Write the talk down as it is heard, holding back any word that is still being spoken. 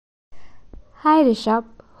Hi Rishab,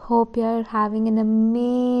 hope you're having an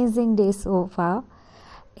amazing day so far.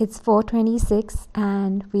 It's 4:26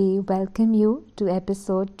 and we welcome you to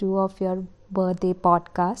episode 2 of your birthday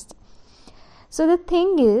podcast. So the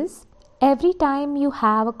thing is, every time you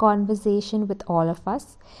have a conversation with all of us,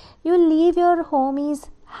 you leave your homies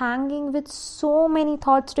hanging with so many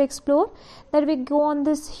thoughts to explore that we go on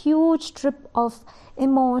this huge trip of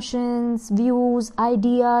emotions, views,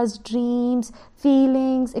 ideas, dreams,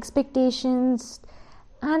 feelings, expectations,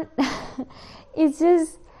 and it's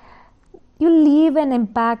just you leave an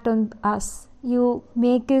impact on us. You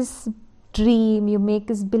make us dream, you make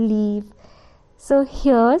us believe. So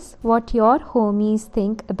here's what your homies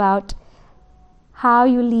think about how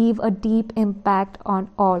you leave a deep impact on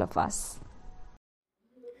all of us.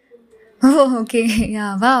 Oh, okay.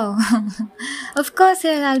 Yeah, wow. Of course,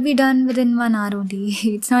 I'll be done within 1 hour only.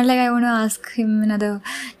 It's not like I want to ask him another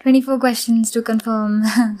 24 questions to confirm.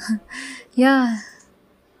 Yeah.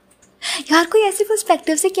 यार कोई ऐसे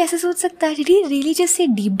perspective से कैसे सोच सकता है? Did he really just say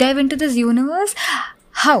deep dive into this universe?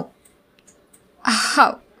 How? How?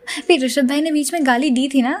 Wait, Rishabh भाई ने बीच में गाली दी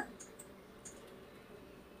थी ना?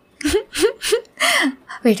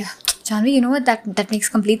 Wait, Janvi, you know what? That makes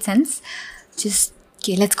complete sense. Just,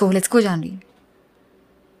 okay, let's go, Janvi.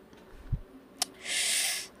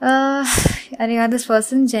 अरे यार, this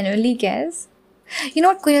person genuinely cares. You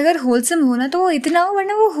know what? कोई अगर wholesome हो ना तो वो इतना हो,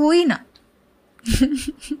 वरना वो हो ही ना.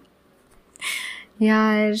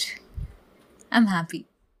 यार, I'm happy.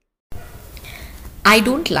 I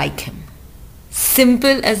don't like him.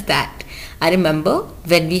 Simple as that. I remember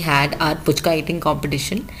when we had our puchka eating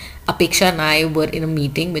competition, Apeksha and I were in a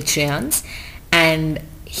meeting with Shreyans, and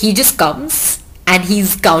he just comes and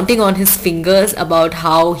he's counting on his fingers about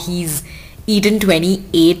how he's eaten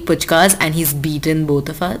 28 puchkas and he's beaten both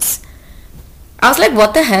of us. I was like,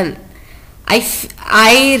 what the hell?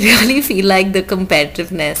 I really feel like the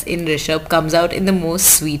competitiveness in Rishab comes out in the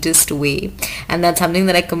most sweetest way, and that's something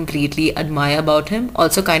that I completely admire about him.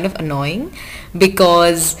 Also kind of annoying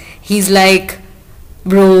because he's like,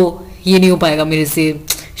 bro, ye nahi ho payega mere se,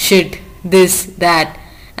 shit, this, that,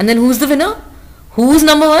 and then who's the winner? Who's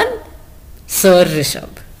number one? Sir Rishab.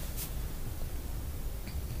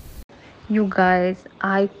 You guys,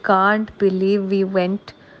 I can't believe we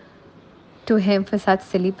went to him for such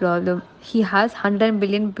silly problem. He has 100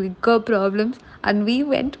 billion bigger problems and we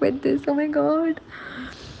went with this. Oh my god.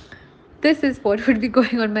 This is what would be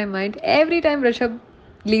going on my mind every time Rishabh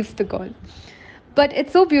leaves the call. But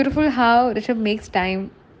it's so beautiful how Rishabh makes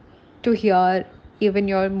time to hear even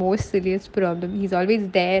your most silliest problem. He's always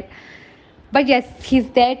there. But yes, he's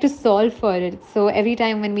there to solve for it. So every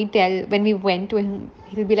time when we went to him,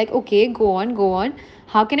 he'll be like, okay, go on, go on.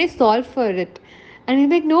 How can I solve for it? And he'll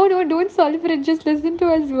be like, no, no, don't solve for it. Just listen to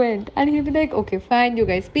us vent. And he'll be like, okay, fine, you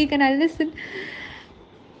guys speak and I'll listen.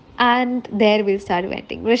 And there we'll start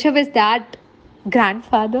venting. Rishabh is that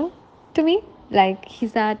grandfather to me. Like,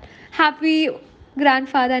 he's that happy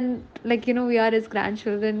grandfather, and we are his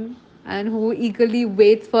grandchildren, and who eagerly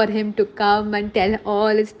waits for him to come and tell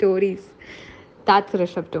all his stories. That's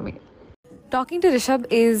Rishabh to me. Talking to Rishabh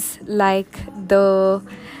is like the,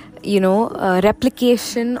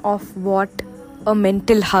 replication of what a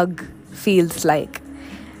mental hug feels like.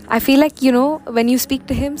 I feel like, when you speak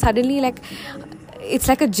to him, suddenly, it's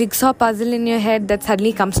like a jigsaw puzzle in your head that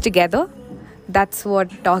suddenly comes together. That's what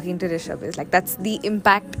talking to Rishabh is like. That's the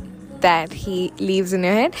impact that he leaves in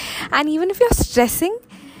your head. And even if you're stressing,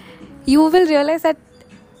 you will realize that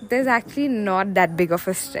there's actually not that big of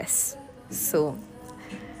a stress. So,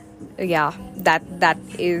 yeah, that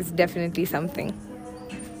is definitely something.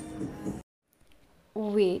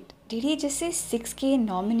 Wait, did he just say 6K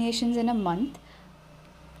nominations in a month?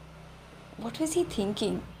 What was he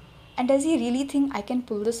thinking? And does he really think I can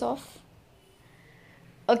pull this off?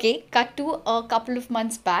 Okay, cut to a couple of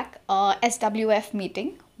months back, SWF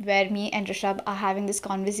meeting, where me and Rishab are having this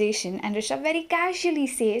conversation, and Rishab very casually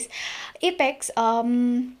says, Apex,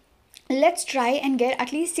 let's try and get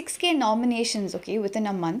at least 6K nominations, okay, within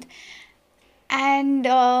a month. And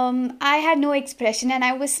I had no expression and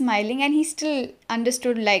I was smiling, and he still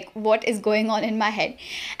understood like what is going on in my head.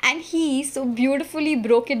 And he so beautifully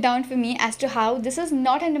broke it down for me as to how this is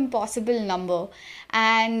not an impossible number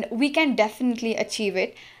and we can definitely achieve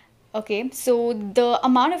it. Okay, so the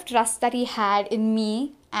amount of trust that he had in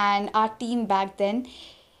me and our team back then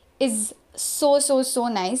is so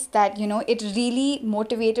nice that, it really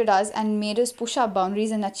motivated us and made us push our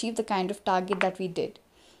boundaries and achieve the kind of target that we did.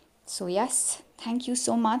 So yes, thank you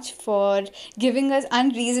so much for giving us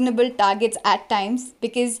unreasonable targets at times,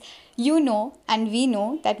 because and we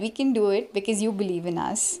know that we can do it because you believe in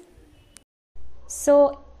us.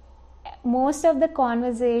 So most of the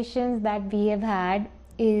conversations that we have had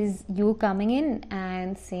is you coming in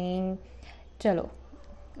and saying, chalo,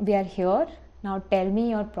 we are here, now tell me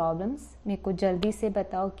your problems, मेरे को जल्दी से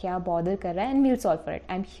बताओ क्या bother कर रहा है, and we'll solve for it.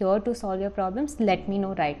 I'm here to solve your problems, let me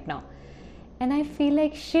know right now. And I feel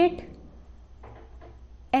like shit,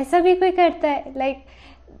 ऐसा भी कोई करता है? Like,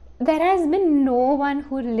 there has been no one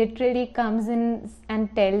who literally comes in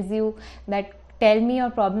and tells you that tell me your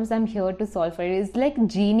problems, I'm here to solve for it. It's like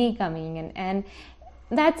genie coming in, and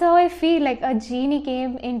that's how I feel. Like a genie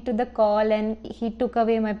came into the call and he took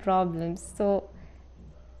away my problems. So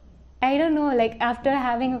I don't know, like after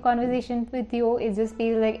having a conversation with you, it just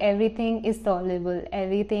feels like everything is solvable,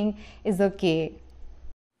 everything is okay.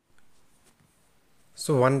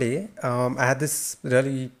 So one day, I had this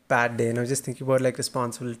really bad day, and I was just thinking about like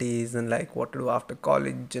responsibilities and like what to do after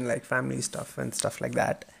college and like family stuff and stuff like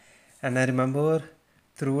that. And I remember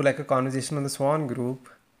through like a conversation on the Swan group,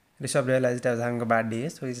 Rishab realized I was having a bad day,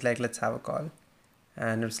 so he's like, "Let's have a call."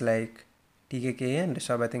 And it was like TKK and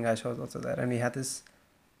Rishab. I think Aisha was also there, and we had this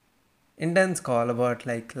intense call about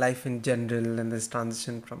like life in general and this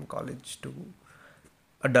transition from college to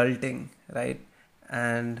adulting, right?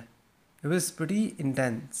 And it was pretty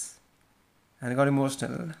intense and I got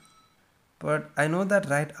emotional. But I know that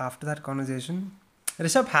right after that conversation,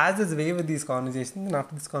 Rishabh has his way with these conversations, and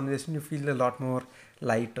after this conversation, you feel a lot more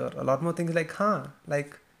lighter, a lot more things like,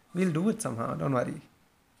 like we'll do it somehow, don't worry.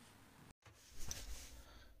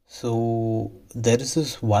 So there is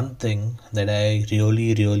this one thing that I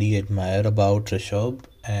really, really admire about Rishabh,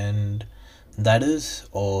 and that is,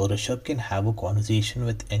 Rishabh can have a conversation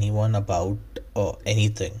with anyone about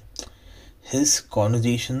anything. His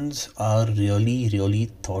conversations are really,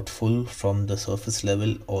 really thoughtful from the surface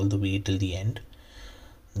level all the way till the end.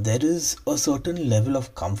 There is a certain level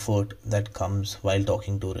of comfort that comes while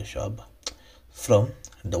talking to Rishabh. From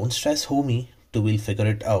don't stress, homie, to we'll figure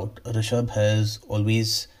it out, Rishabh has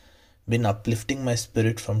always been uplifting my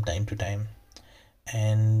spirit from time to time.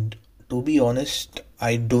 And to be honest,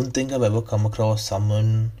 I don't think I've ever come across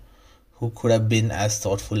someone who could have been as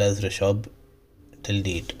thoughtful as Rishabh till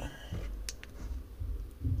date.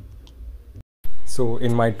 So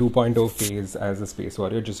in my 2.0 phase as a space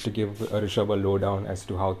warrior, just to give Rishab a lowdown as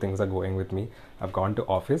to how things are going with me, I've gone to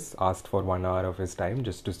office, asked for 1 hour of his time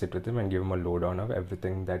just to sit with him and give him a lowdown of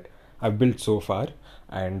everything that I've built so far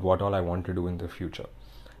and what all I want to do in the future.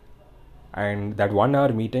 And that 1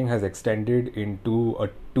 hour meeting has extended into a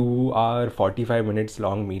 2 hour 45 minutes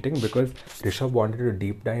long meeting because Rishab wanted to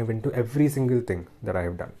deep dive into every single thing that I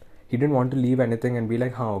have done. He didn't want to leave anything and be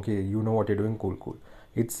like, okay, you know what you're doing, cool.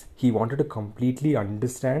 He wanted to completely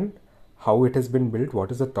understand how it has been built,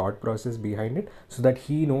 what is the thought process behind it, so that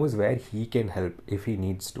he knows where he can help if he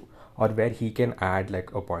needs to, or where he can add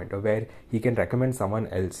like a point, or where he can recommend someone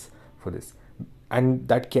else for this. And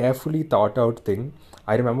that carefully thought out thing,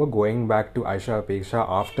 I remember going back to Aisha Apeksha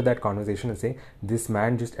after that conversation and saying, this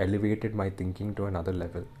man just elevated my thinking to another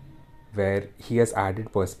level, where he has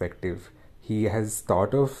added perspective. He has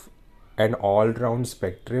thought of an all-round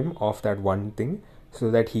spectrum of that one thing, so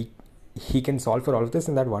that he can solve for all of this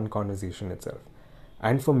in that one conversation itself.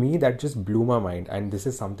 And for me, that just blew my mind, and this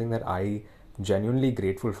is something that I genuinely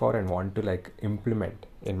grateful for and want to like implement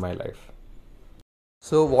in my life.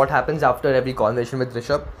 So what happens after every conversation with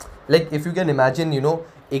Rishabh? Like if you can imagine,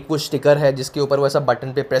 एक वो sticker है जिसके ऊपर वो ऐसा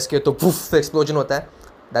button पे press किया तो पुफ एक्सप्लोजन होता है.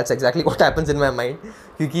 That's exactly what happens in my mind.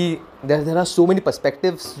 क्योंकि there are so many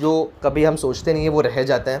perspectives जो कभी हम सोचते नहीं है वो रह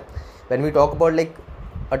जाते हैं. When we talk about like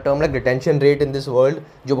a term like retention rate in this world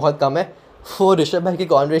जो बहुत कम है, वो ऋषभ भाई की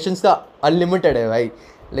conversations का unlimited है भाई.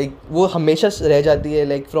 Like वो हमेशा रह जाती है,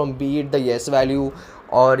 like from be it the yes value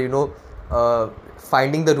or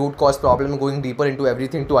finding the root cause problem, going deeper into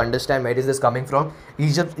everything to understand where is this coming from.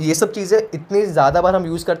 ये सब चीज़ें इतनी ज़्यादा बार हम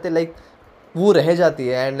यूज़ करते हैं, like वो रह जाती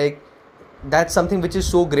है. And like that's something which is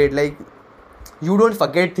so great. Like you don't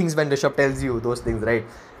forget things when Rishabh tells you those things, right?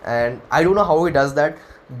 And I don't know how he does that,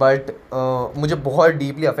 but मुझे बहुत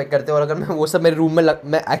deeply affect करते हैं. और अगर मैं वो सब मेरे रूम में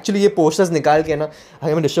मैं एक्चुअली ये पोस्टर्स निकाल के ना,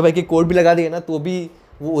 अगर मैं ऋषभ भाई की कोड भी लगा दिए ना, तो भी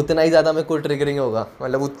वो उतना ही ज़्यादा मेरे को ट्रिगरिंग होगा.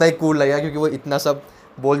 मतलब उतना ही कूल लगेगा, क्योंकि वो इतना सब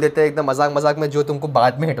बोल देते हैं एकदम मजाक में, जो तुमको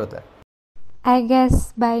बाद में हिट होता है. I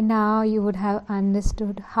guess by now you would have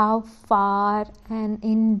understood how far and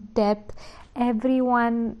in depth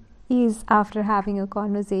everyone is after having a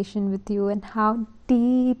conversation with you, and how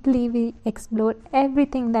deeply we explore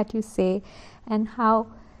everything that you say, and how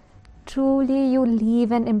truly you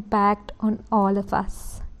leave an impact on all of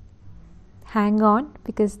us. Hang on,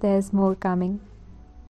 because there's more coming.